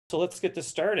So let's get this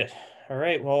started. All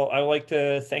right. Well, I'd like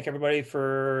to thank everybody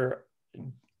for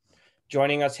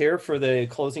joining us here for the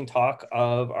closing talk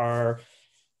of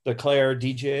the Claire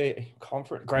DJ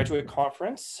graduate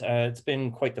conference. It's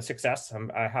been quite the success.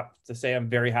 I have to say I'm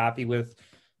very happy with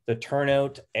the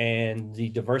turnout and the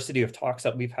diversity of talks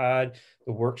that we've had.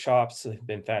 The workshops have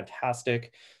been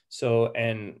fantastic. So,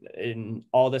 and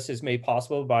all this is made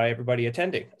possible by everybody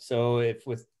attending. So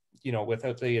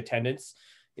without the attendance,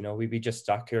 we'd be just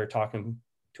stuck here talking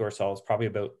to ourselves, probably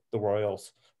about the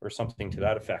Royals or something to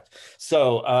that effect.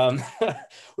 So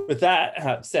with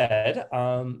that said,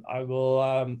 I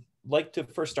will like to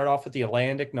first start off with the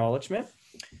land acknowledgement.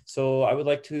 So I would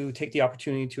like to take the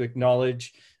opportunity to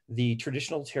acknowledge the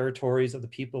traditional territories of the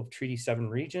people of Treaty 7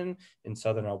 region in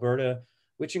southern Alberta,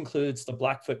 which includes the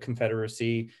Blackfoot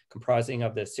Confederacy, comprising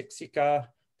of the Siksika,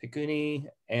 Pikuni,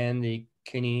 and the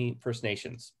Kini First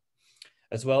Nations,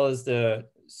 as well as the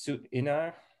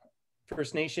Tsuut'ina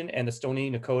First Nation and the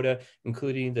Stoney Nakoda,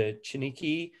 including the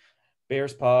Chiniki,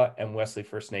 Bearspaw, and Wesley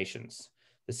First Nations.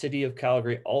 The city of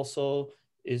Calgary also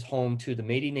is home to the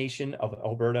Métis Nation of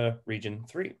Alberta Region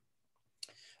 3.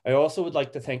 I also would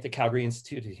like to thank the Calgary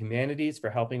Institute of Humanities for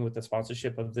helping with the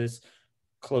sponsorship of this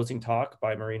closing talk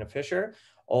by Marina Fisher.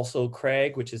 Also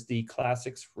Craig, which is the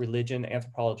Classics, Religion,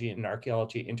 Anthropology, and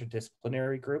Archaeology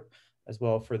Interdisciplinary Group, as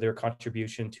well for their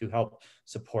contribution to help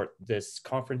support this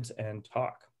conference and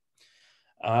talk.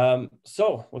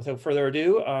 So without further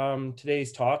ado,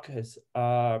 today's talk is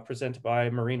presented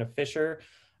by Marina Fisher,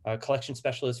 a collection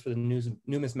specialist for the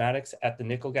Numismatics at the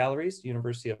Nickel Galleries,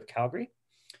 University of Calgary.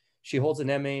 She holds an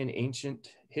MA in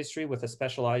Ancient History with a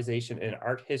specialization in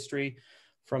Art History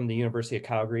from the University of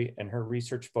Calgary, and her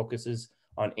research focuses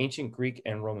on ancient Greek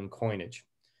and Roman coinage.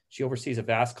 She oversees a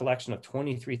vast collection of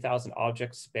 23,000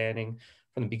 objects spanning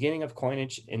from the beginning of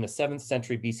coinage in the 7th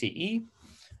century BCE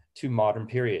to modern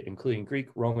period, including Greek,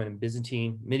 Roman, and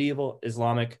Byzantine, medieval,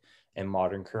 Islamic, and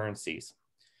modern currencies.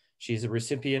 She's a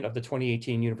recipient of the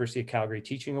 2018 University of Calgary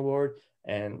Teaching Award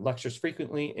and lectures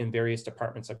frequently in various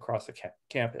departments across the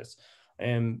campus. I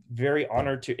am very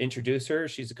honored to introduce her.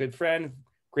 She's a good friend,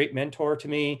 great mentor to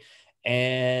me,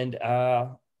 and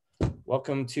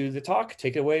welcome to the talk.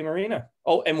 Take it away, Marina.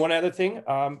 Oh, and one other thing,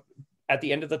 at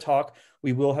the end of the talk,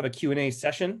 we will have a Q&A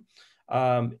session.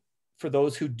 For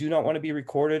those who do not want to be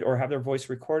recorded or have their voice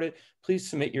recorded, please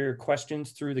submit your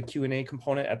questions through the Q&A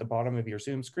component at the bottom of your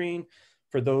Zoom screen.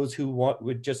 For those who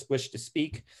would just wish to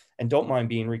speak and don't mind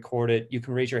being recorded, you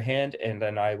can raise your hand and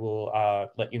then I will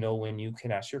let you know when you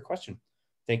can ask your question.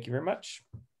 Thank you very much.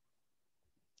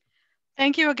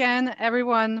 Thank you again,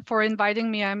 everyone, for inviting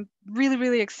me. I'm really,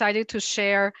 really excited to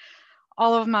share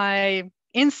all of my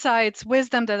insights,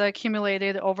 wisdom that I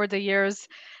accumulated over the years.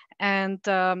 And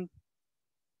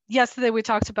yesterday we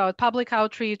talked about public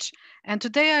outreach, and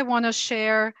today I want to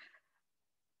share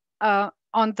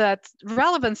on that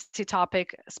relevancy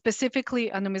topic, specifically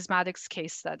a numismatics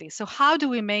case study. So how do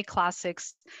we make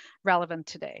classics relevant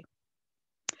today?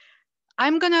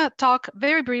 I'm going to talk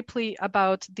very briefly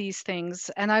about these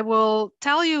things, and I will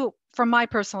tell you from my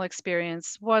personal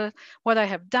experience what I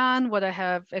have done, what I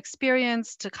have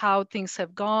experienced, how things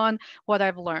have gone, what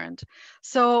I've learned.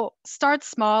 So start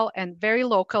small and very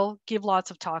local, give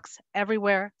lots of talks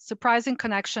everywhere, surprising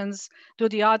connections, do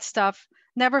the odd stuff,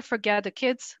 never forget the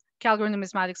kids, Calgary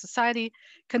Numismatic Society,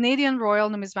 Canadian Royal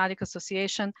Numismatic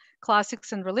Association,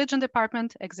 Classics and Religion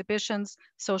Department, exhibitions,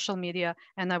 social media,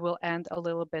 and I will end a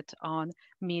little bit on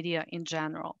media in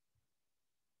general.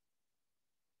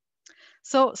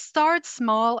 So start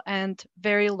small and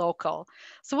very local.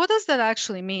 So what does that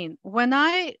actually mean? When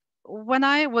I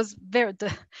was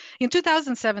in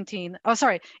 2017,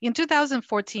 in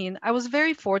 2014, I was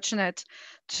very fortunate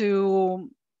to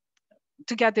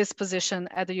get this position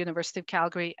at the University of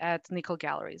Calgary at Nickel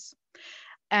Galleries.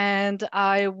 And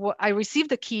I received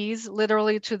the keys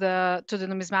literally to the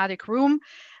numismatic room.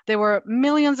 There were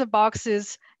millions of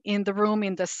boxes in the room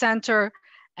in the center.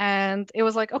 And it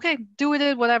was like, okay, do with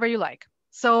it whatever you like.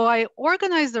 So I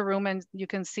organized the room, and you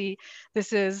can see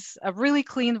this is a really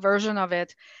clean version of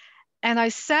it. And I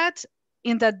sat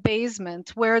in that basement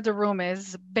where the room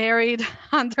is, buried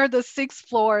under the 6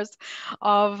 floors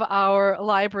of our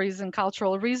libraries and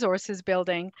cultural resources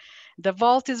building. The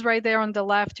vault is right there on the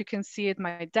left. You can see it.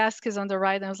 My desk is on the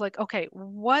right. And I was like, okay,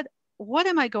 what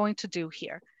am I going to do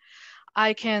here?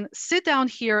 I can sit down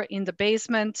here in the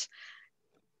basement.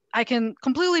 I can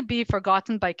completely be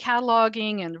forgotten by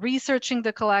cataloging and researching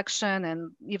the collection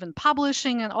and even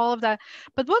publishing and all of that.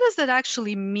 But what does that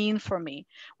actually mean for me?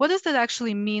 What does that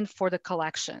actually mean for the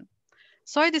collection?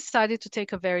 So I decided to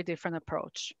take a very different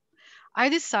approach. I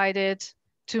decided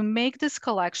to make this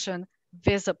collection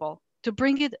visible, to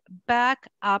bring it back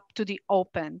up to the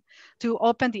open, to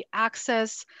open the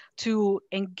access, to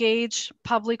engage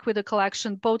public with the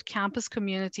collection, both campus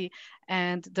community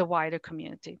and the wider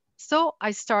community. So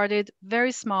I started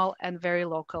very small and very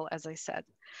local, as I said.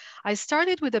 I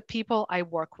started with the people I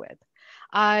work with.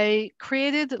 I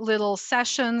created little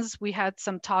sessions. We had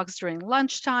some talks during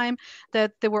lunchtime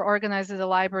that they were organized at the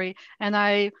library, and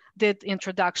I did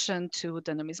introduction to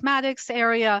the numismatics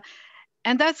area.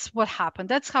 And that's what happened.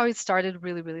 That's how it started,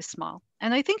 really, really small.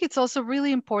 And I think it's also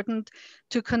really important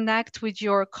to connect with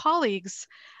your colleagues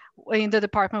in the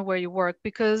department where you work,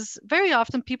 because very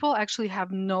often people actually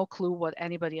have no clue what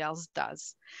anybody else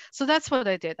does. So that's what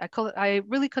I did. I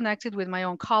really connected with my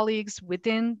own colleagues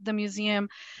within the museum.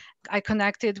 I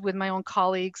connected with my own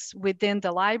colleagues within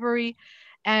the library,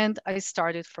 and I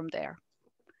started from there.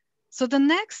 So the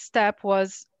next step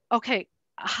was, okay,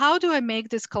 how do I make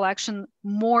this collection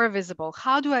more visible?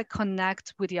 How do I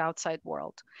connect with the outside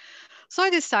world? So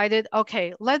I decided,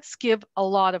 okay, let's give a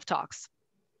lot of talks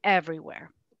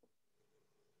everywhere.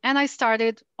 And I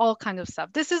started all kinds of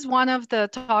stuff. This is one of the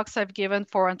talks I've given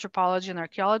for anthropology and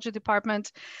archaeology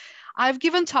department. I've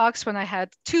given talks when I had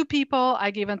 2 people.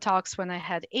 I given talks when I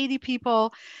had 80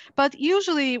 people. But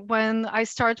usually when I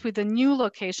start with the new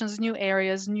locations, new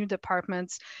areas, new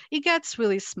departments, it gets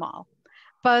really small.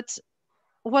 But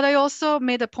what I also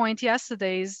made a point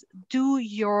yesterday is do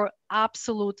your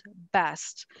absolute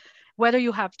best. Whether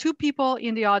you have 2 people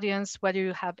in the audience, whether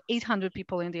you have 800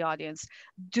 people in the audience,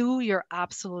 do your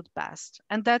absolute best.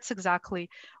 And that's exactly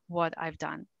what I've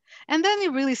done. And then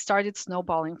it really started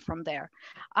snowballing from there.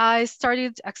 I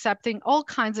started accepting all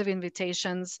kinds of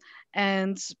invitations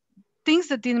and things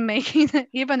that didn't make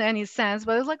even any sense,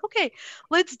 but I was like, okay,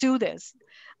 let's do this.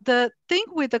 The thing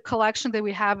with the collection that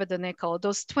we have at the Nickel,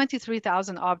 those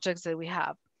 23,000 objects that we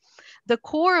have, the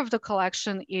core of the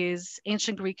collection is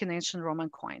ancient Greek and ancient Roman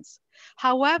coins.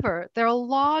 However, there are a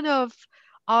lot of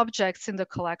objects in the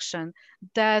collection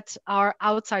that are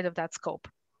outside of that scope.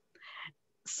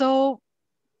 So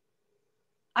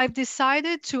I've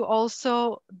decided to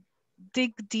also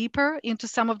dig deeper into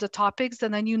some of the topics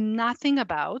that I knew nothing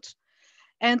about,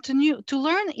 and to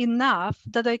learn enough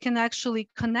that I can actually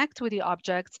connect with the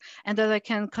objects and that I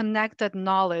can connect that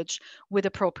knowledge with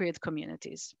appropriate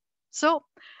communities. So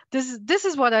this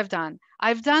is what I've done.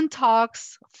 I've done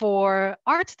talks for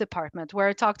art department where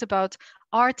I talked about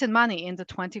art and money in the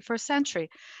 21st century.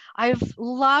 I've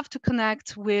loved to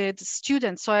connect with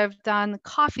students, so I've done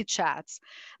coffee chats.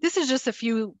 This is just a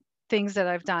few things that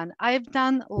I've done. I've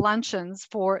done luncheons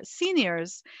for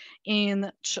seniors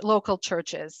in local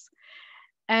churches.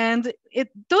 And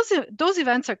those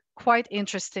events are quite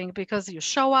interesting because you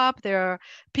show up, there are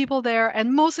people there,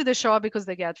 and mostly they show up because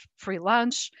they get free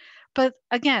lunch. But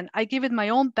again, I give it my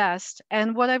own best.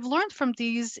 And what I've learned from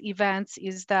these events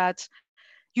is that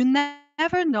you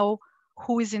never know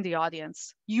who is in the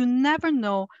audience. You never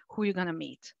know who you're going to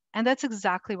meet. And that's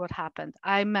exactly what happened.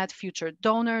 I met future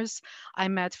donors, I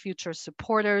met future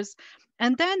supporters,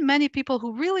 and then many people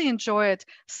who really enjoy it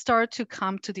start to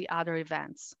come to the other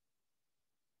events.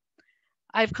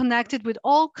 I've connected with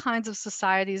all kinds of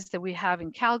societies that we have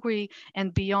in Calgary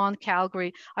and beyond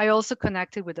Calgary. I also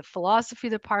connected with the philosophy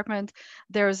department.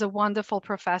 There's a wonderful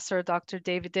professor, Dr.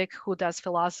 David Dick, who does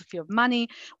philosophy of money.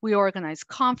 We organize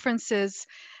conferences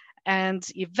and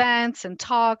events and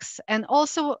talks, and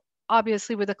also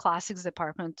obviously with the classics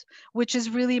department, which is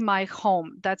really my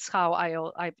home. That's how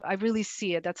I really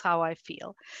see it. That's how I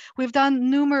feel. We've done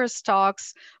numerous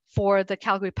talks for the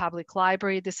Calgary Public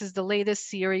Library. This is the latest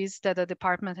series that the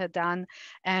department had done,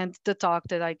 and the talk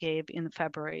that I gave in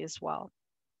February as well.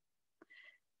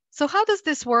 So how does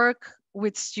this work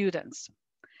with students?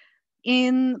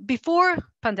 Before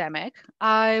pandemic,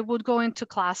 I would go into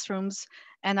classrooms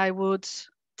and I would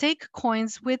take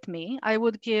coins with me. I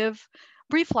would give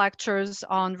brief lectures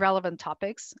on relevant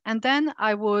topics, and then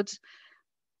I would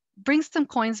bring some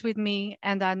coins with me,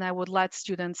 and then I would let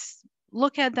students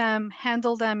look at them,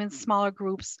 handle them in smaller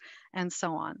groups, and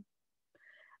so on.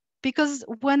 Because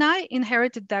when I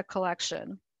inherited that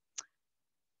collection,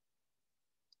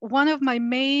 one of my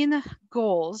main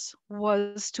goals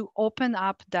was to open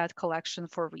up that collection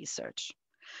for research.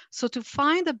 So to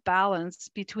find a balance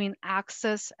between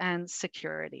access and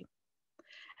security.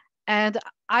 And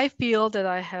I feel that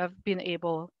I have been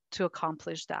able to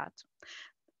accomplish that.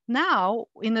 Now,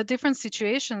 in a different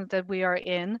situation that we are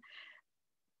in,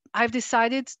 I've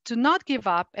decided to not give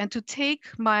up and to take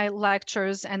my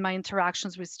lectures and my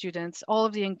interactions with students, all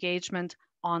of the engagement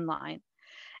online.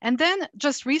 And then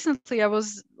just recently, I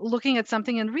was looking at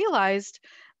something and realized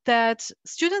that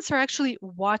students are actually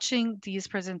watching these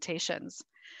presentations.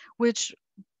 which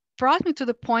brought me to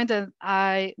the point that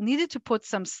I needed to put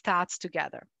some stats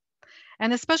together.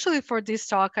 And especially for this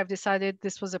talk, I've decided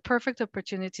this was a perfect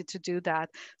opportunity to do that.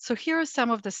 So here are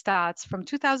some of the stats from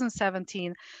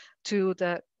 2017 to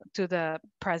the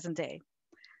present day.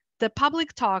 The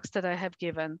public talks that I have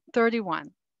given,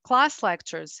 31, class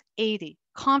lectures, 80,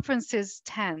 conferences,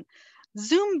 10,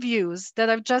 Zoom views that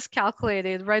I've just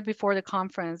calculated right before the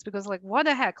conference because like, what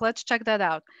the heck, let's check that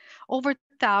out, over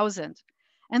 1,000.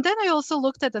 And then I also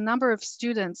looked at the number of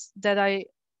students that I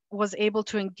was able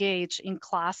to engage in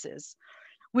classes,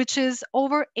 which is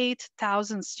over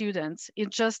 8,000 students in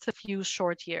just a few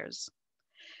short years.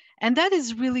 And that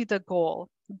is really the goal.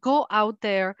 Go out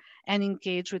there and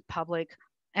engage with public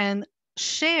and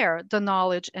share the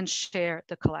knowledge and share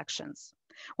the collections.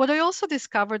 What I also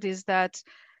discovered is that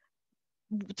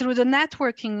through the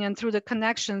networking and through the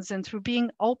connections and through being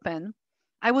open,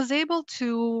 I was able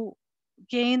to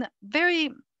gain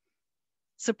very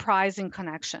surprising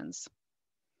connections.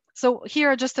 So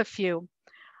here are just a few.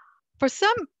 For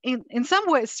some, in some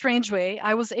way, strange way,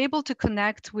 I was able to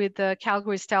connect with the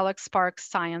Calgary Stella Sparks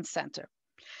Science Center.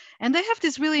 And they have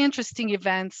these really interesting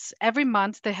events. Every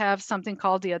month they have something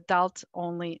called the Adult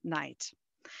Only Night.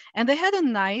 And they had a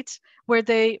night where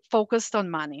they focused on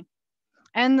money.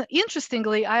 And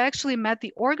interestingly, I actually met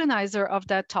the organizer of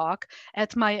that talk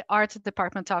at my art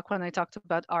department talk when I talked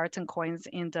about art and coins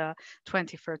in the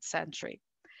 21st century.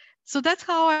 So that's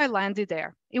how I landed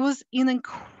there. It was an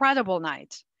incredible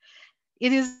night.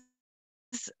 It is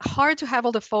hard to have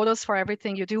all the photos for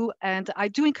everything you do. And I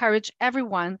do encourage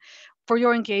everyone for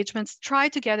your engagements, try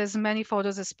to get as many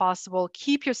photos as possible.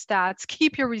 Keep your stats,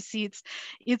 keep your receipts.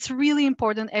 It's really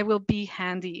important. It will be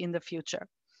handy in the future.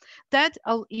 That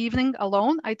evening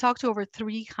alone, I talked to over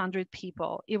 300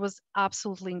 people. It was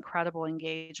absolutely incredible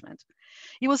engagement.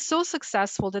 It was so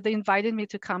successful that they invited me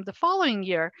to come the following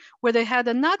year, where they had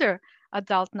another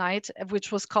adult night,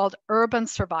 which was called Urban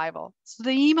Survival. So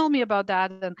they emailed me about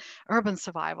that and urban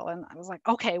survival, and I was like,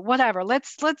 okay, whatever.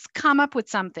 Let's come up with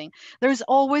something. There's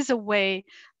always a way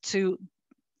to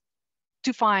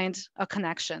find a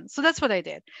connection. So that's what I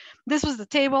did. This was the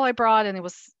table I brought, and it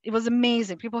was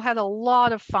amazing. People had a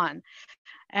lot of fun.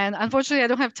 And unfortunately, I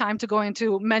don't have time to go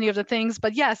into many of the things,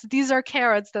 but yes, these are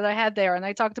carrots that I had there. And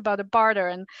I talked about a barter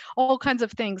and all kinds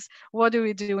of things. What do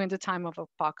we do in the time of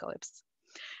apocalypse?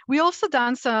 We also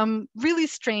done some really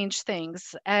strange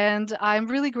things. And I'm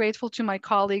really grateful to my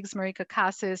colleagues, Marika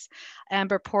Cassis,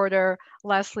 Amber Porter,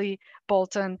 Leslie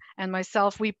Bolton, and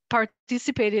myself. We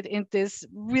participated in this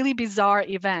really bizarre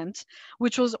event,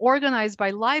 which was organized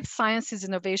by Life Sciences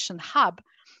Innovation Hub.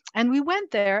 And we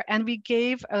went there and we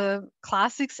gave a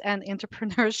classics and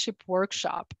entrepreneurship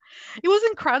workshop. It was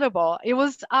incredible. It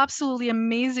was absolutely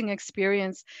amazing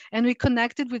experience. And we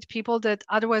connected with people that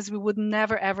otherwise we would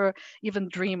never, ever even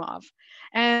dream of.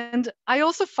 And I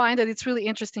also find that it's really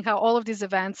interesting how all of these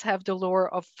events have the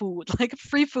lure of food, like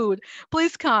free food.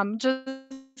 Please come,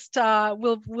 just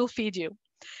we'll feed you.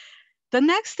 The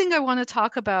next thing I want to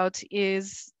talk about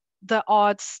is the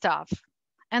odd stuff.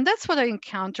 And that's what I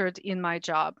encountered in my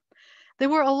job. There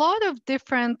were a lot of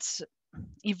different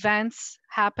events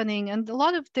happening and a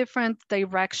lot of different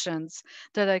directions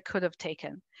that I could have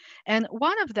taken. And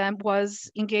one of them was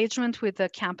engagement with the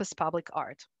campus public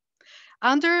art.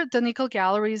 Under the Nickel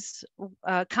Galleries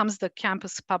comes the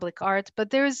campus public art, but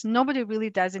there is nobody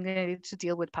really designated to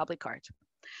deal with public art.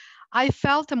 I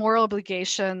felt a moral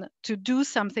obligation to do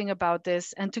something about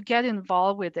this and to get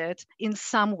involved with it in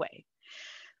some way.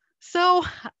 So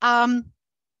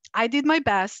I did my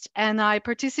best and I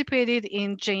participated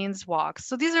in Jane's walks.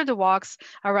 So these are the walks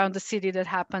around the city that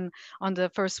happen on the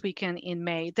first weekend in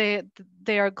May.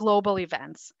 They are global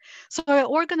events. So I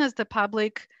organized the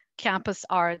public campus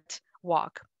art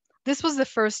walk. This was the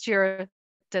first year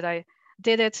that I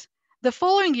did it. The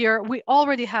following year, we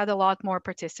already had a lot more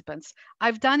participants.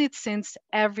 I've done it since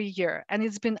every year, and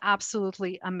it's been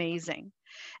absolutely amazing.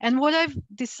 And what I've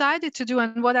decided to do,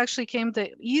 and what actually came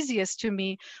the easiest to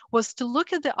me, was to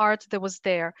look at the art that was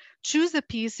there, choose the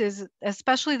pieces,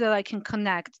 especially that I can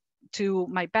connect to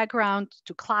my background,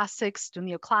 to classics, to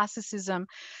neoclassicism,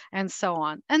 and so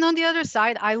on. And on the other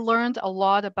side, I learned a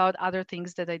lot about other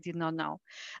things that I did not know.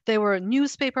 There were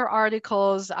newspaper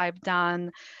articles, I've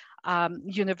done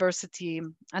university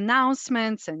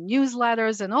announcements and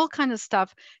newsletters, and all kind of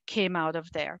stuff came out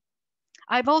of there.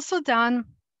 I've also done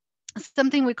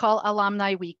something we call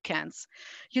alumni weekends.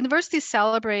 University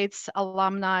celebrates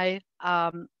alumni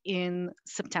in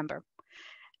September.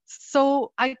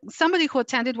 So somebody who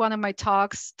attended one of my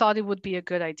talks thought it would be a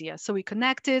good idea. So we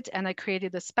connected and I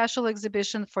created a special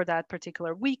exhibition for that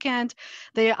particular weekend.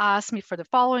 They asked me for the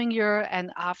following year,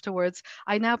 and afterwards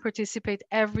I now participate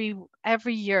every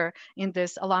year in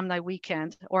this alumni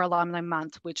weekend or alumni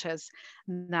month, which has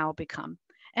now become.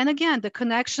 And again, the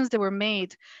connections that were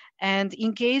made and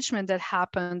engagement that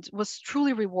happened was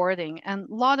truly rewarding, and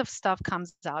a lot of stuff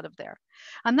comes out of there.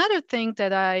 Another thing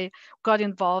that I got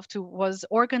involved to was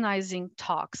organizing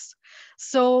talks.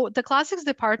 So the classics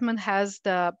department has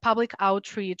the public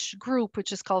outreach group,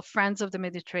 which is called Friends of the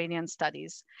Mediterranean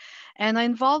Studies. And I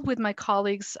involved with my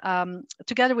colleagues,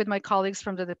 together with my colleagues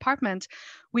from the department,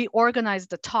 we organize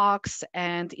the talks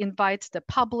and invite the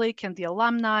public and the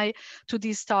alumni to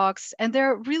these talks, and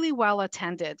they're really well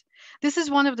attended. This is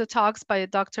one of the talks by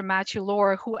Dr. Matthew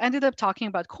Lohr, who ended up talking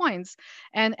about coins.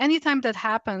 And anytime that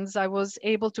happens, I was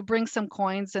able to bring some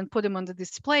coins and put them on the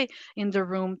display in the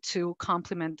room to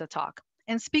complement the talk.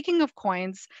 And speaking of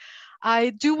coins,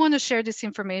 I do want to share this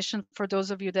information for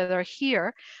those of you that are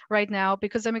here right now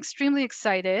because I'm extremely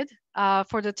excited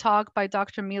for the talk by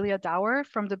Dr. Amelia Dower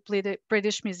from the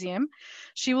British Museum.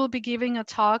 She will be giving a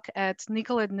talk at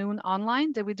Nickel at noon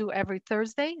online that we do every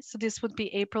Thursday. So this would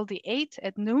be April the 8th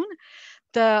at noon.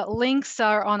 The links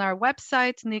are on our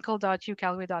website,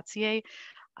 nickel.ucalgary.ca.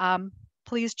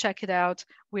 Please check it out.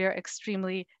 We are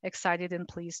extremely excited and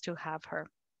pleased to have her.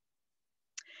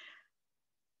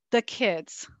 The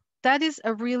kids. That is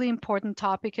a really important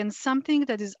topic and something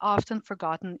that is often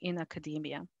forgotten in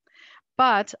academia.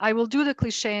 But I will do the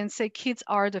cliche and say kids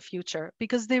are the future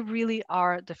because they really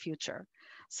are the future.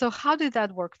 So how did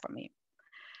that work for me?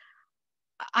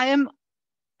 I am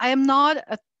I am not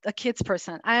a kids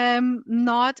person. I am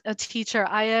not a teacher.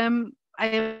 I am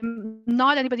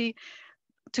not anybody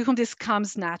to whom this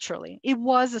comes naturally. It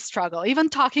was a struggle. Even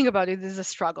talking about it is a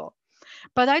struggle.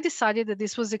 But I decided that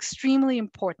this was extremely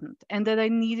important and that I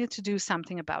needed to do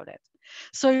something about it.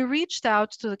 So I reached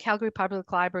out to the Calgary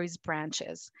Public Library's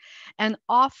branches and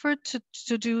offered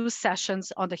to do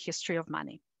sessions on the history of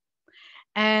money.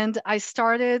 And I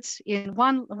started in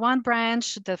one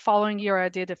branch. The following year, I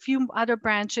did a few other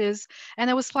branches, and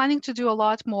I was planning to do a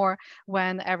lot more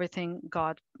when everything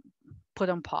got put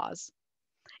on pause.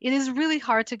 It is really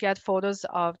hard to get photos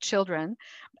of children.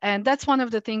 And that's one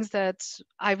of the things that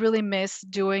I really miss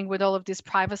doing with all of these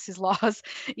privacy laws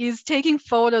is taking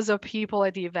photos of people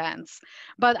at the events.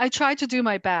 But I try to do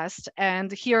my best.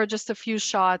 And here are just a few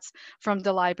shots from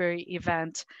the library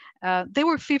event. There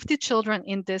were 50 children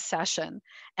in this session,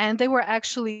 and they were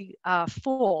actually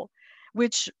full,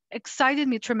 which excited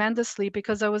me tremendously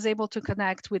because I was able to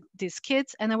connect with these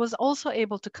kids, and I was also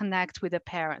able to connect with the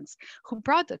parents who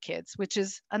brought the kids, which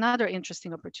is another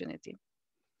interesting opportunity.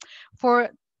 For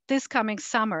this coming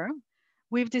summer,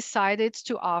 we've decided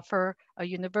to offer a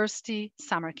university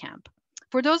summer camp.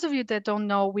 For those of you that don't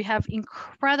know, we have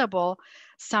incredible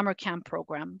summer camp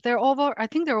program. I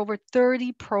think there are over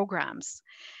 30 programs,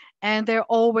 and they're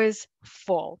always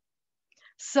full.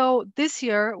 So this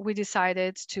year we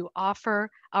decided to offer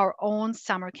our own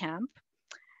summer camp.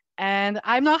 And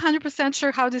I'm not 100%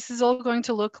 sure how this is all going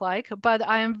to look like, but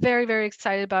I am very, very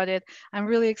excited about it. I'm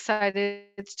really excited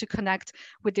to connect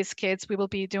with these kids. We will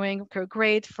be doing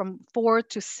grade from 4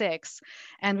 to 6,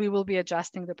 and we will be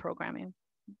adjusting the programming.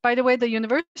 By the way, the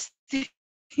university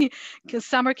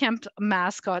summer camp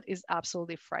mascot is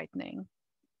absolutely frightening.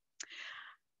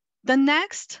 The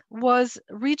next was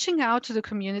reaching out to the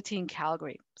community in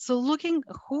Calgary. So looking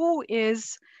who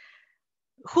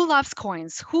loves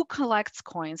coins, who collects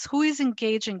coins, who is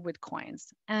engaging with coins.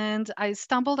 And I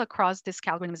stumbled across this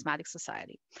Calgary Numismatics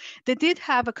Society. They did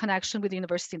have a connection with the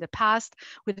university in the past,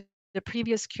 with the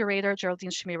previous curator, Geraldine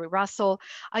Shamiri Russell.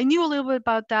 I knew a little bit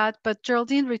about that, but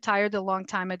Geraldine retired a long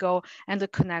time ago and the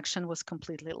connection was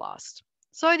completely lost.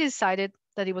 So I decided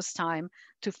that it was time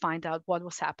to find out what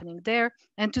was happening there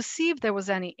and to see if there was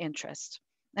any interest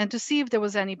and to see if there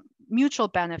was any mutual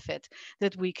benefit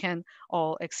that we can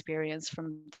all experience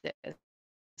from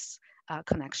this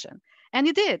connection. And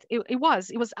it did. It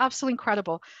was absolutely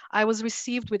incredible. I was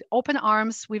received with open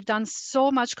arms. We've done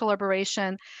so much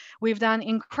collaboration. We've done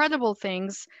incredible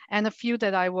things, and a few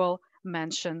that I will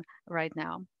mention right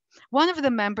now. One of the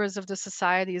members of the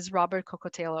society is Robert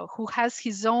Cocotelo, who has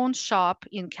his own shop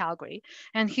in Calgary,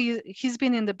 and he's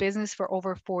been in the business for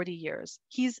over 40 years.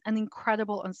 He's an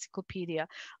incredible encyclopedia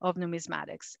of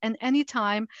numismatics. And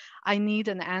anytime I need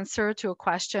an answer to a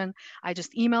question, I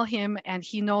just email him, and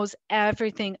he knows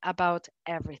everything about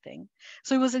everything.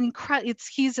 So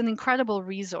he's an incredible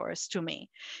resource to me.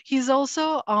 He's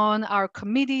also on our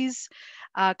committees.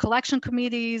 collection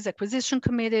committees, acquisition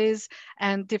committees,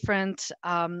 and different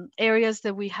areas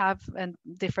that we have and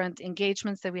different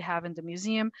engagements that we have in the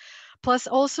museum, plus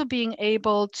also being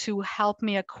able to help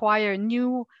me acquire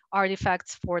new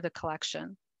artifacts for the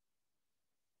collection.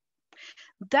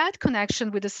 That connection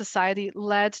with the society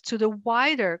led to the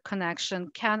wider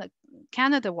connection,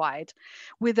 Canada-wide,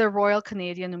 with the Royal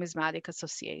Canadian Numismatic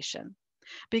Association,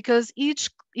 because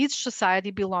each society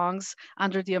belongs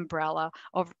under the umbrella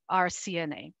of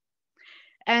RCNA.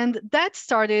 And that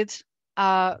started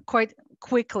quite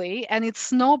quickly, and it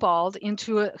snowballed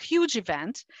into a huge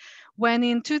event when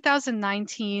in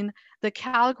 2019, the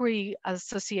Calgary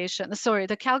Society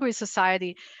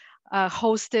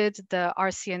hosted the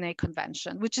RCNA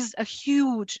convention, which is a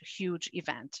huge, huge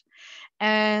event.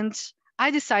 And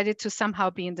I decided to somehow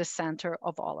be in the center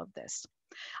of all of this.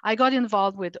 I got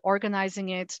involved with organizing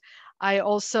it. I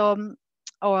also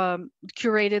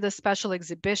curated a special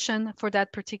exhibition for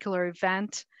that particular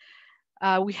event.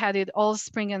 We had it all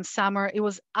spring and summer. It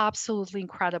was absolutely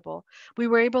incredible. We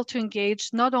were able to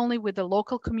engage not only with the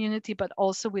local community, but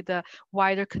also with the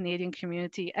wider Canadian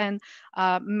community and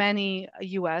many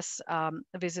US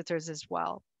visitors as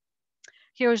well.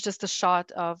 Here is just a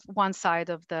shot of one side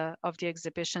of the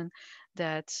exhibition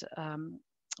that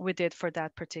we did for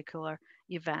that particular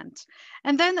event.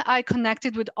 And then I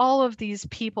connected with all of these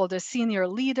people, the senior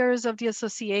leaders of the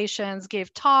associations,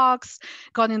 gave talks,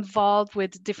 got involved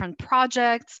with different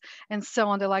projects and so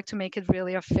on. They like to make it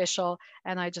really official,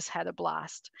 and I just had a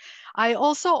blast. I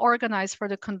also organized for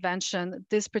the convention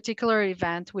this particular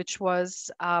event, which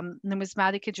was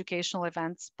numismatic educational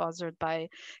event sponsored by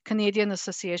Canadian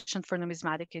Association for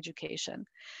Numismatic Education.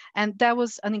 And that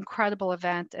was an incredible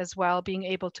event as well, being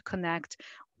able to connect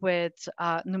with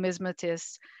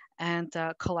numismatists and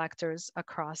collectors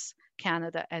across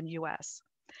Canada and US.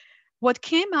 What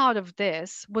came out of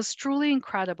this was truly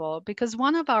incredible because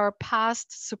one of our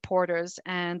past supporters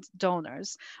and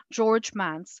donors, George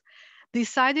Mance,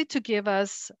 decided to give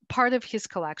us part of his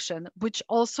collection, which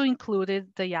also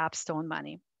included the Yapstone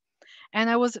money. And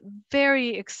I was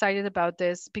very excited about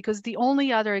this because the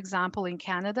only other example in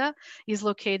Canada is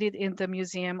located in the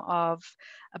Museum of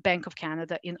Bank of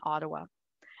Canada in Ottawa.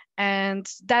 And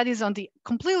that is on the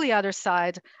completely other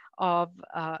side of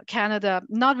Canada,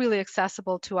 not really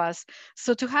accessible to us.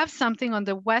 So to have something on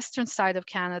the western side of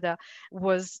Canada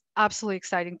was absolutely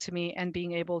exciting to me, and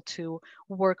being able to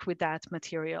work with that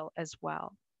material as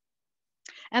well.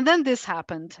 And then this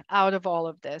happened out of all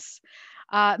of this.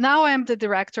 Now I'm the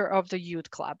director of the youth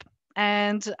club.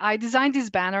 And I designed this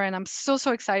banner, and I'm so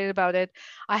excited about it.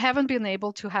 I haven't been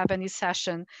able to have any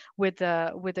session with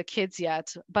the kids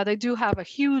yet, but I do have a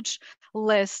huge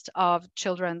list of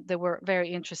children that were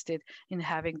very interested in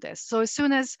having this. So as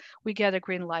soon as we get a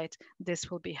green light, this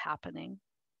will be happening.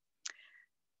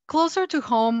 Closer to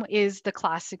home is the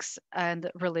classics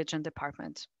and religion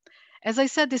department. As I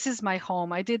said, this is my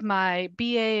home. I did my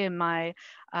BA and my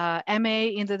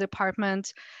MA in the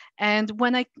department, and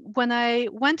when I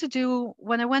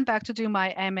went back to do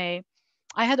my MA,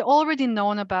 I had already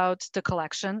known about the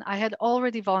collection. I had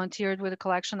already volunteered with the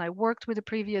collection. I worked with the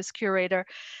previous curator,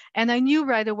 and I knew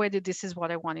right away that this is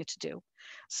what I wanted to do.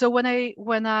 So when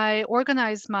I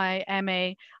organized my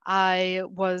MA, I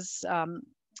was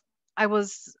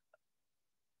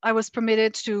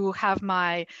permitted to have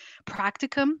my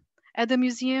practicum at the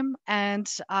museum, and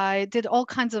I did all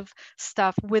kinds of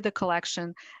stuff with the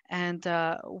collection and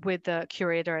with the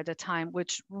curator at the time,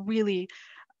 which really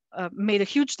made a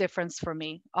huge difference for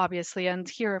me, obviously. And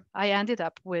here I ended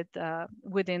up with that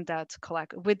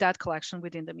collection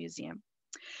within the museum.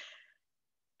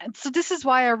 And so this is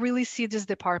why I really see this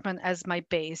department as my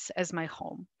base, as my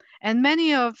home. And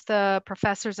many of the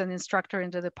professors and instructor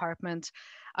in the department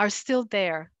are still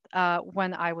there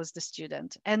when I was the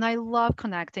student. And I love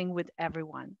connecting with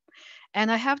everyone. And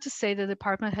I have to say the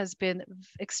department has been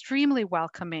extremely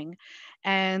welcoming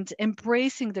and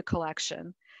embracing the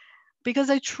collection, because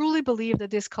I truly believe that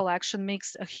this collection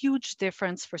makes a huge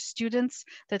difference for students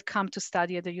that come to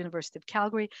study at the University of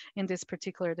Calgary in this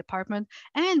particular department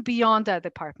and beyond that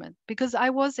department, because I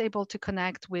was able to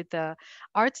connect with the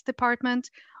arts department,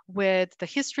 with the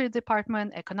history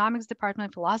department, economics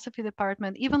department, philosophy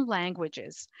department, even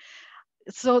languages.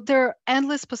 So there are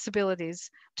endless possibilities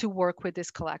to work with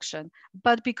this collection.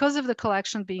 But because of the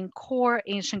collection being core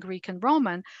ancient Greek and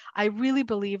Roman, I really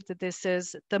believe that this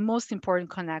is the most important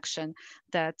connection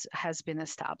that has been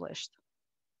established.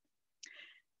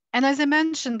 And as I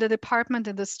mentioned, the department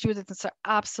and the students are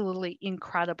absolutely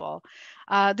incredible.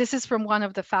 This is from one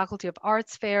of the Faculty of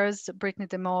Arts fairs. Brittany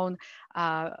Demone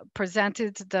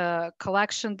presented the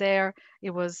collection there. It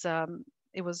was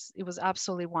it was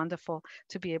absolutely wonderful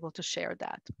to be able to share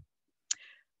that.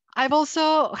 I've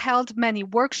also held many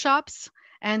workshops,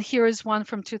 and here is one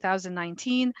from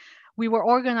 2019. We were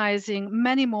organizing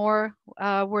many more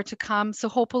were to come, so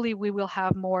hopefully we will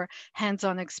have more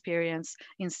hands-on experience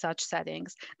in such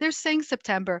settings. They're saying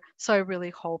September, so I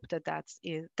really hope that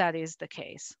that is the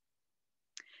case.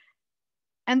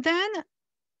 And then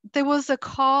there was a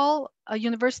call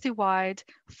university-wide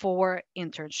for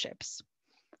internships.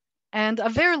 And a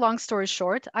very long story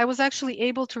short, I was actually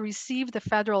able to receive the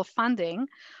federal funding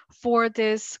for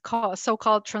this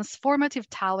so-called transformative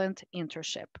talent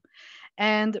internship.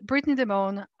 And Brittany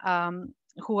Demone,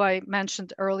 who I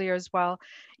mentioned earlier as well,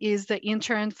 is the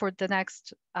intern for the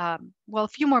next, well, a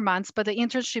few more months, but the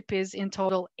internship is in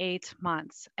total 8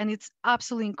 months. And it's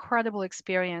absolutely incredible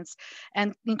experience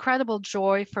and incredible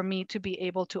joy for me to be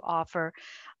able to offer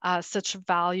such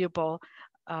valuable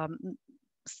um,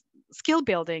 skill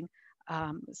building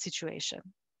situation.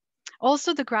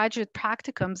 Also, the graduate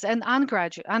practicums and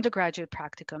undergraduate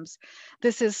practicums.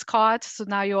 This is Scott. So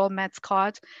now you all met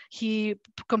Scott. He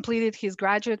completed his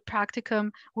graduate practicum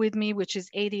with me, which is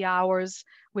 80 hours,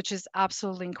 which is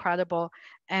absolutely incredible.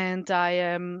 And I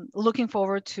am looking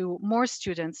forward to more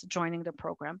students joining the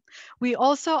program. We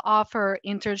also offer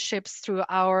internships through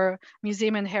our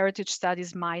Museum and Heritage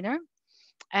Studies minor.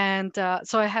 And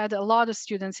so I had a lot of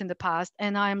students in the past,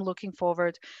 and I'm looking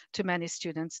forward to many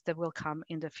students that will come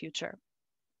in the future.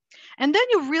 And then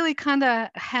you really kind of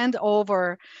hand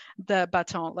over the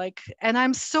baton, like, and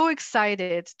I'm so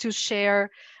excited to share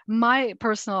my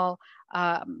personal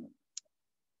um,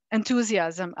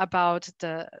 enthusiasm about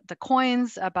the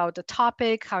coins, about the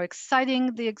topic, how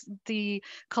exciting the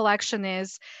collection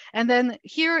is. And then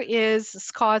here is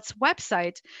Scott's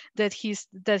website that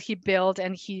he built,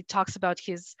 and he talks about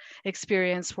his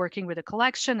experience working with the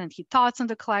collection and his thoughts on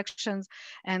the collections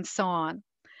and so on.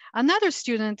 Another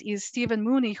student is Stephen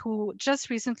Mooney, who just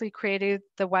recently created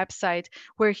the website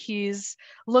where he's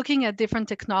looking at different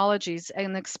technologies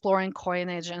and exploring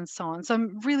coinage and so on. So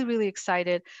I'm really, really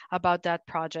excited about that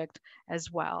project as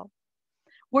well.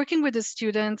 Working with the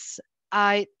students,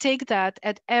 I take that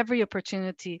at every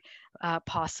opportunity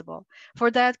possible.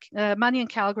 For that Money in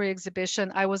Calgary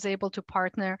exhibition, I was able to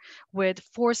partner with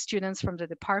 4 students from the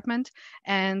department,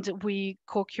 and we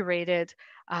co-curated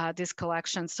this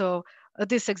collection. So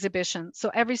this exhibition.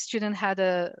 So every student had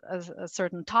a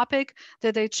certain topic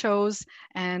that they chose,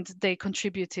 and they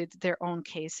contributed their own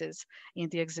cases in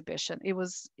the exhibition. It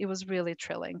was really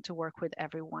thrilling to work with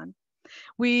everyone.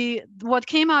 What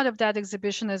came out of that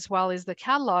exhibition as well is the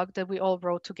catalog that we all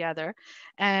wrote together,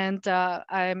 and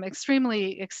I'm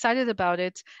extremely excited about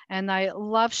it, and I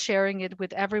love sharing it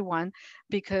with everyone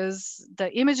because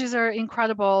the images are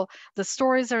incredible, the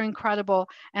stories are incredible,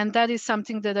 and that is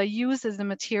something that I use as the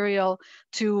material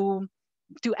to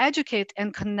educate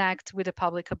and connect with the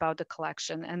public about the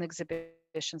collection and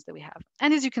exhibitions that we have.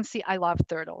 And as you can see, I love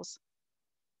turtles.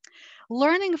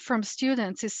 Learning from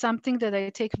students is something that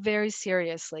I take very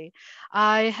seriously.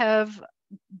 I have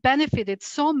benefited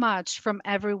so much from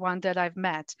everyone that I've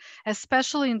met,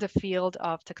 especially in the field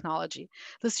of technology.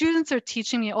 The students are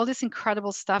teaching me all this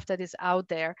incredible stuff that is out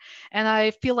there, and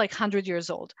I feel like 100 years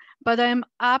old. But I'm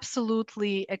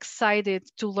absolutely excited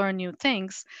to learn new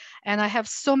things, and I have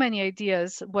so many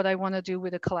ideas what I want to do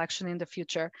with the collection in the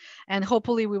future. And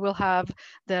hopefully we will have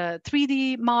the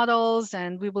 3D models,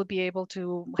 and we will be able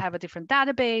to have a different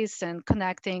database and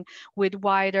connecting with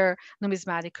wider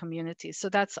numismatic communities. So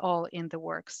that's all in the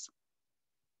works.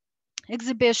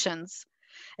 Exhibitions.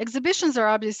 Exhibitions are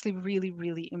obviously really,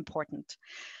 really important.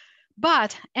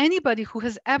 But anybody who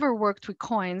has ever worked with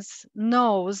coins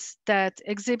knows that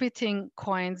exhibiting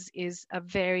coins is a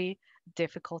very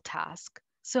difficult task.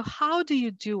 So how do you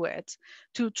do it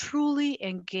to truly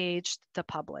engage the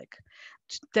public?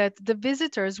 That the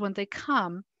visitors, when they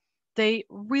come, they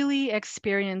really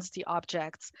experience the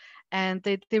objects, and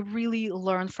they really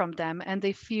learn from them, and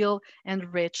they feel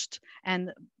enriched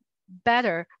and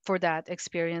better for that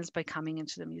experience by coming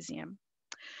into the museum.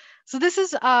 So this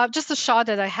is just a shot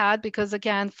that I had because,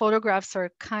 again, photographs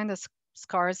are kind of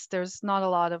scarce. There's not a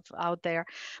lot of out there.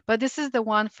 But this is the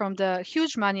one from the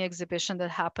huge money exhibition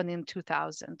that happened in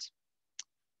 2000.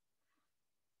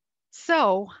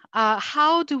 So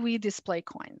how do we display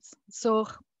coins? So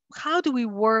how do we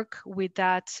work with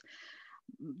that,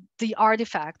 the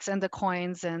artifacts and the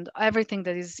coins and everything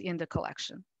that is in the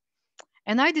collection?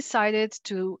 And I decided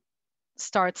to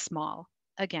start small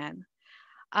again.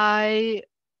 I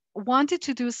wanted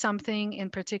to do something in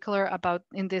particular about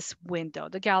in this window,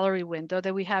 the gallery window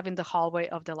that we have in the hallway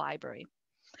of the library.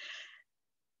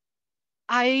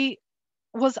 I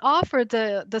was offered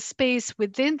the space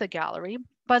within the gallery,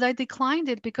 but I declined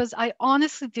it because I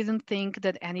honestly didn't think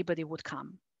that anybody would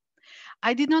come.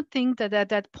 I did not think that at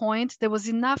that point there was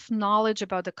enough knowledge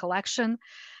about the collection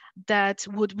that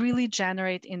would really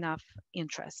generate enough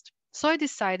interest. So I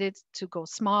decided to go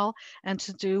small and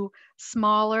to do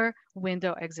smaller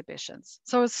window exhibitions.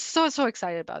 So I was so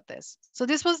excited about this. So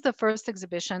this was the first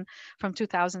exhibition from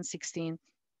 2016,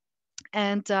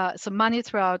 and so money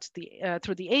through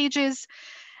the ages.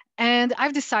 And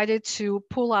I've decided to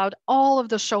pull out all of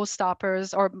the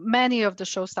showstoppers, or many of the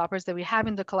showstoppers that we have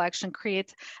in the collection,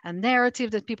 create a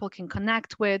narrative that people can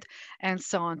connect with, and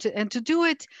so on, and to do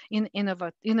it in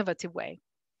innovative way.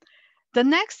 The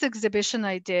next exhibition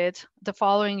I did the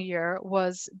following year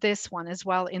was this one as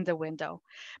well, in the window,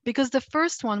 because the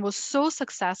first one was so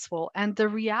successful and the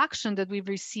reaction that we've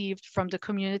received from the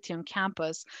community on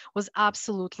campus was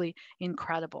absolutely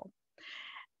incredible.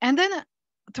 And then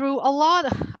through a lot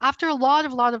after a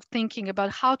lot of thinking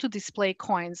about how to display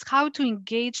coins, how to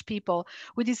engage people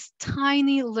with these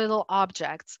tiny little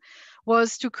objects,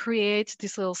 was to create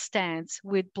these little stands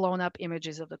with blown up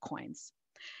images of the coins.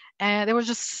 And they were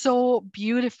just so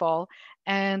beautiful.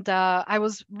 And I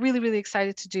was really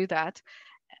excited to do that.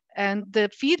 And the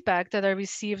feedback that I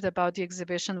received about the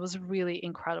exhibition was really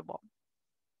incredible.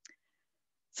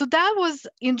 So that was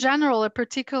in general a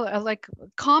particular like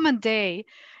common day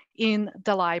in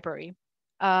the library.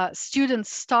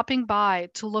 Students stopping by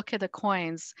to look at the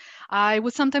coins. I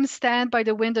would sometimes stand by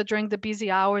the window during the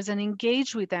busy hours and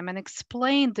engage with them and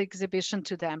explain the exhibition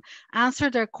to them,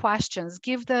 answer their questions,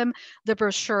 give them the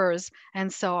brochures,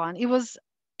 and so on. It was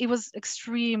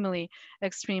extremely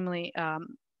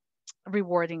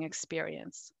rewarding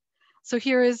experience. So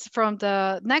here is from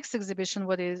the next exhibition,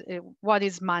 what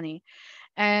is money?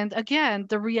 And again,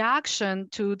 the reaction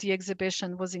to the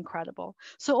exhibition was incredible.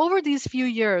 So over these few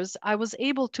years, I was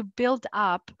able to build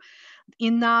up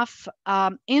enough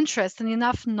interest and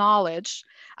enough knowledge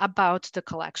about the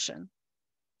collection,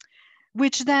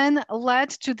 which then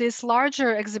led to this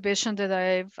larger exhibition that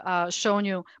I've shown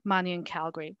you, Money in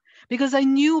Calgary. Because I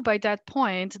knew by that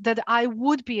point that I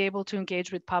would be able to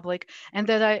engage with public, and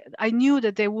that I knew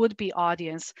that there would be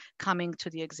audience coming to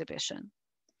the exhibition.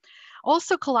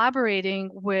 Also collaborating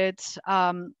with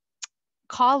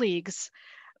colleagues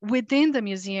within the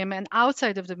museum and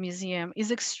outside of the museum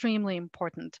is extremely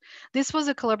important. This was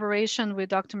a collaboration with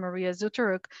Dr. Maria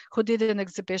Zuteruk, who did an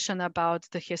exhibition about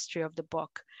the history of the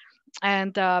book.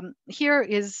 And here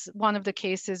is one of the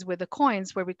cases with the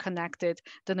coins where we connected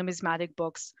the numismatic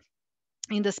books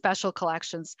in the special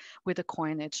collections with the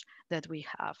coinage that we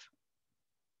have.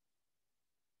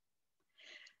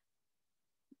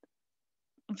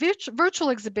 Virtual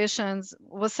exhibitions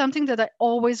was something that I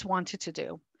always wanted to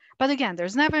do. But again,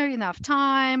 there's never enough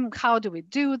time. How do we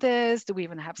do this? Do we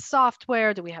even have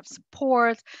software? Do we have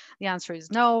support? The answer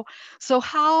is no. So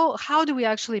how do we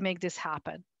actually make this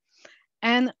happen?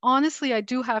 And honestly, I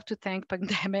do have to thank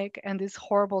pandemic and this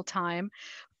horrible time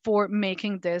for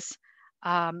making this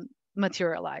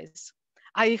materialize.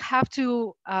 I have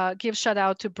to give shout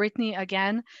out to Brittany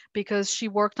again, because she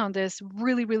worked on this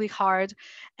really hard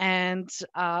and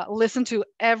listened to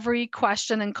every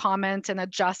question and comment and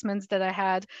adjustments that I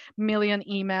had, million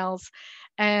emails.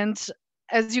 And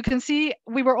as you can see,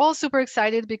 we were all super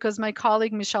excited because my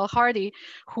colleague Michelle Hardy,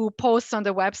 who posts on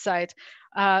the website,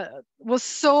 was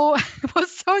so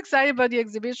was so excited about the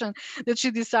exhibition that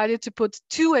she decided to put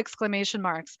 2 exclamation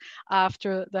marks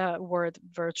after the word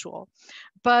virtual.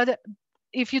 But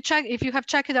if you have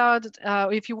checked it out,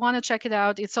 if you want to check it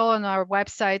out, it's all on our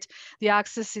website. The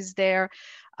access is there.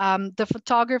 The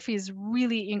photography is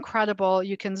really incredible.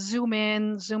 You can zoom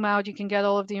in, zoom out, you can get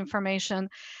all of the information.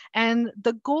 And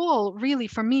the goal really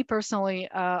for me personally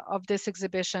of this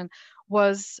exhibition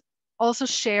was also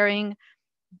sharing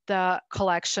the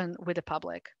collection with the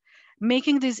public.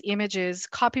 Making these images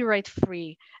copyright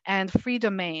free and free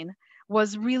domain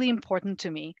was really important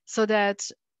to me, so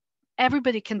that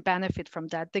everybody can benefit from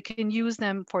that. They can use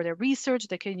them for their research,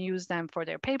 they can use them for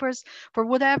their papers, for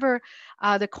whatever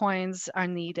the coins are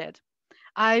needed.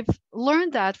 I've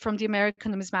learned that from the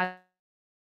American Numismatic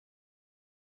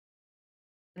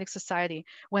Society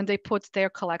when they put their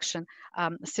collection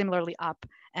similarly up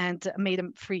and made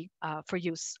them free for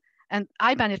use. And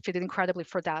I benefited incredibly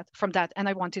from that, and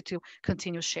I wanted to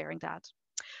continue sharing that.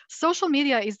 Social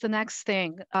media is the next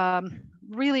thing.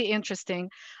 Really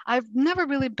interesting. I've never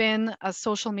really been a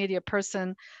social media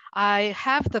person. I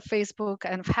have the Facebook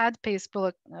and have had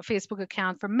Facebook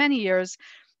account for many years,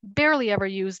 barely ever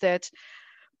used it.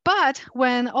 But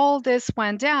when all this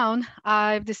went down,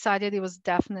 I've decided it was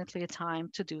definitely a time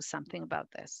to do something about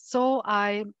this. So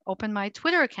I opened my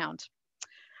Twitter account.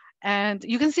 And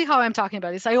you can see how I'm talking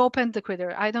about this. I opened the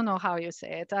Twitter. I don't know how you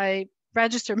say it. I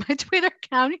registered my Twitter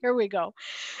account. Here we go.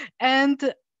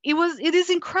 And it is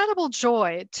incredible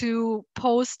joy to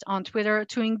post on Twitter,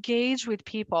 to engage with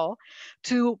people,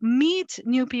 to meet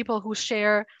new people who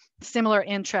share similar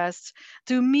interests,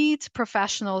 to meet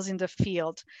professionals in the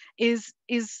field is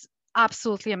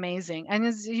absolutely amazing. And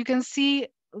as you can see,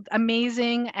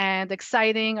 amazing and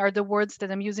exciting are the words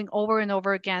that I'm using over and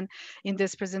over again in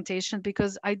this presentation,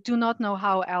 because I do not know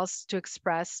how else to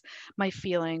express my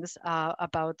feelings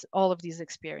about all of these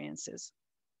experiences.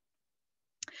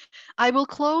 I will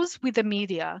close with the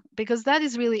media because that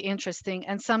is really interesting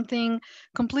and something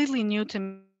completely new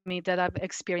to me that I've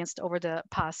experienced over the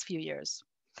past few years.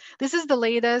 This is the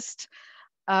latest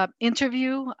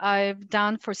interview I've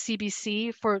done for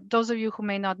CBC. For those of you who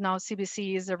may not know,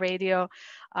 CBC is a radio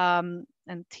and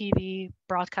TV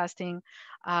broadcasting.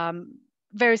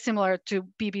 Very similar to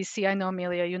BBC. I know,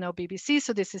 Amelia, you know BBC.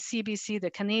 So this is CBC,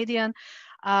 the Canadian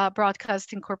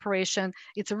Broadcasting Corporation.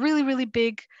 It's a really, really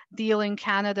big deal in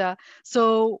Canada.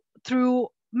 So through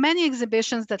many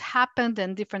exhibitions that happened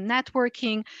and different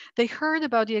networking, they heard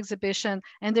about the exhibition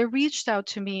and they reached out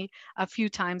to me a few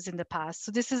times in the past.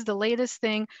 So this is the latest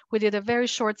thing. We did a very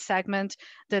short segment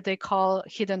that they call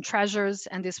Hidden Treasures,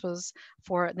 and this was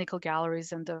for Nickel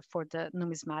Galleries and for the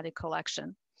numismatic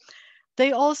collection.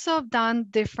 They also have done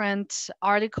different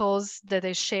articles that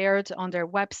they shared on their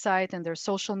website and their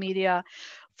social media.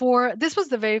 For this was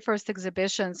the very first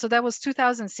exhibition, so that was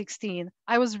 2016.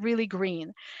 I was really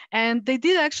green, and they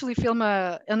did actually film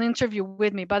an interview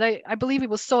with me, but I believe it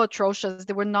was so atrocious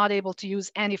they were not able to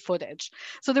use any footage.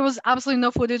 So there was absolutely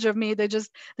no footage of me. They just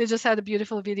had a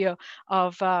beautiful video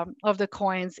of the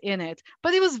coins in it.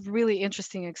 But it was really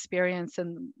interesting experience,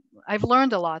 and I've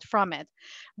learned a lot from it,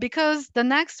 because the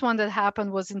next one that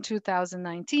happened was in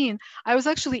 2019. I was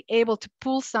actually able to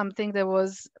pull something that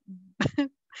was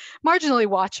marginally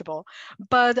watchable,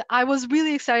 but I was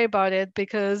really excited about it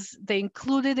because they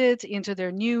included it into their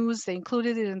news, they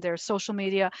included it in their social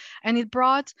media, and it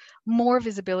brought more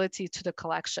visibility to the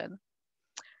collection.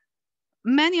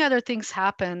 Many other things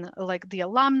happen, like the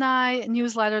alumni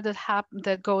newsletter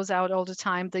that goes out all the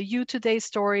time, the You Today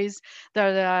stories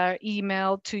that are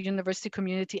emailed to university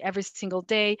community every single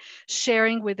day,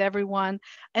 sharing with everyone.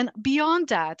 And beyond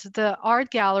that, the art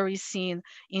gallery scene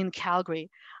in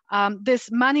Calgary. This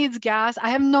money is gas. I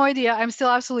have no idea. I'm still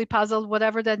absolutely puzzled,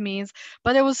 whatever that means.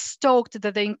 But I was stoked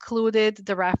that they included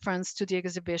the reference to the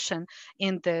exhibition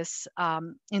in this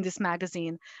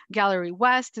magazine. Gallery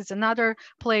West is another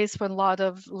place where a lot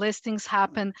of listings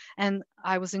happen, and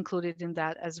I was included in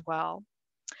that as well.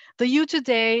 The You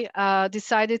Today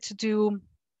decided to do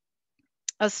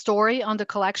a story on the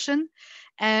collection,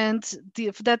 and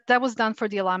that was done for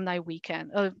the alumni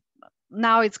weekend.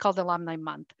 Now it's called Alumni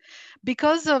Month.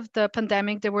 Because of the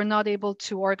pandemic, they were not able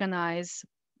to organize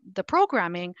the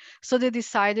programming, so they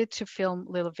decided to film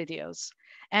little videos.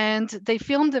 And they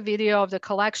filmed the video of the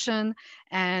collection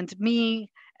and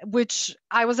me, which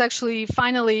I was actually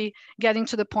finally getting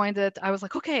to the point that I was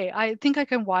like, okay, I think I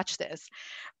can watch this.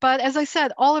 But as I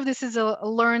said, all of this is a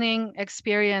learning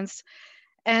experience.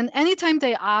 And anytime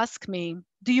they ask me,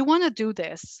 do you want to do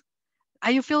this?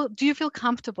 Do you feel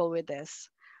comfortable with this?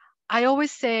 I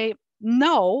always say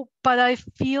no, but I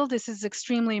feel this is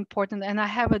extremely important and I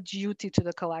have a duty to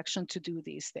the collection to do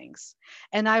these things.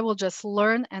 And I will just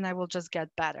learn and I will just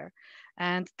get better.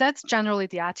 And that's generally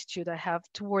the attitude I have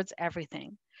towards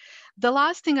everything. The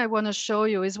last thing I want to show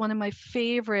you is one of my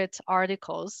favorite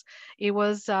articles. It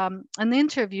was an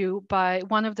interview by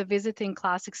one of the visiting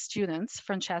classic students,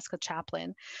 Francesca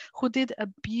Chaplin, who did a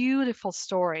beautiful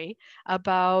story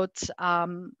about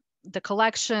the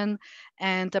collection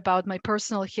and about my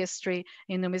personal history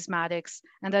in numismatics,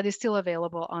 and that is still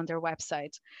available on their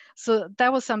website. So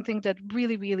that was something that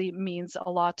really, really means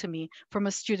a lot to me from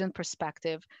a student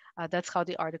perspective. That's how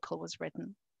the article was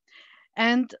written.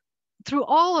 And through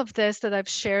all of this that I've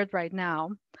shared right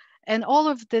now, and all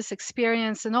of this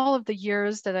experience and all of the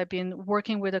years that I've been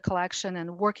working with a collection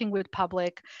and working with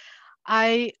public,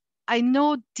 I I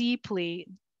know deeply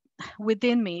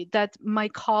within me that my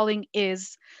calling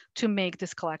is to make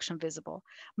this collection visible.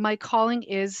 My calling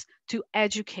is to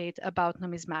educate about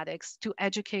numismatics, to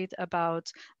educate about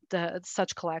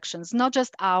such collections, not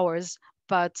just ours,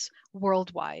 but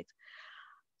worldwide.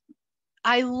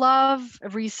 I love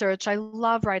research. I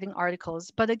love writing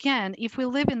articles. But again, if we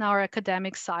live in our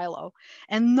academic silo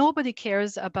and nobody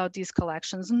cares about these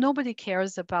collections, nobody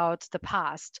cares about the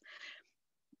past,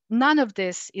 none of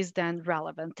this is then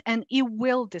relevant, and it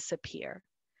will disappear.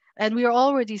 And we are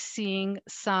already seeing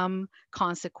some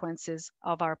consequences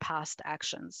of our past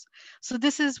actions. So,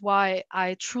 this is why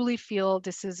I truly feel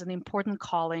this is an important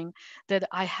calling that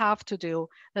I have to do,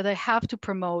 that I have to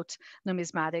promote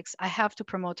numismatics, I have to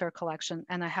promote our collection,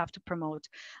 and I have to promote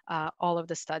all of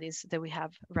the studies that we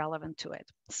have relevant to it.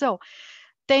 So,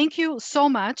 thank you so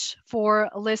much for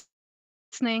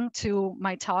listening to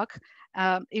my talk.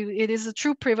 It is a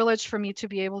true privilege for me to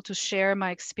be able to share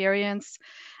my experience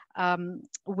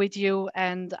with you,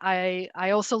 and I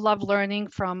also love learning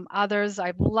from others.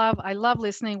 I love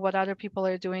listening what other people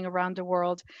are doing around the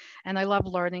world, and I love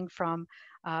learning from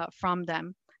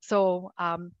them. So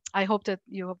I hope that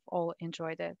you have all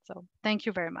enjoyed it. So thank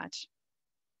you very much.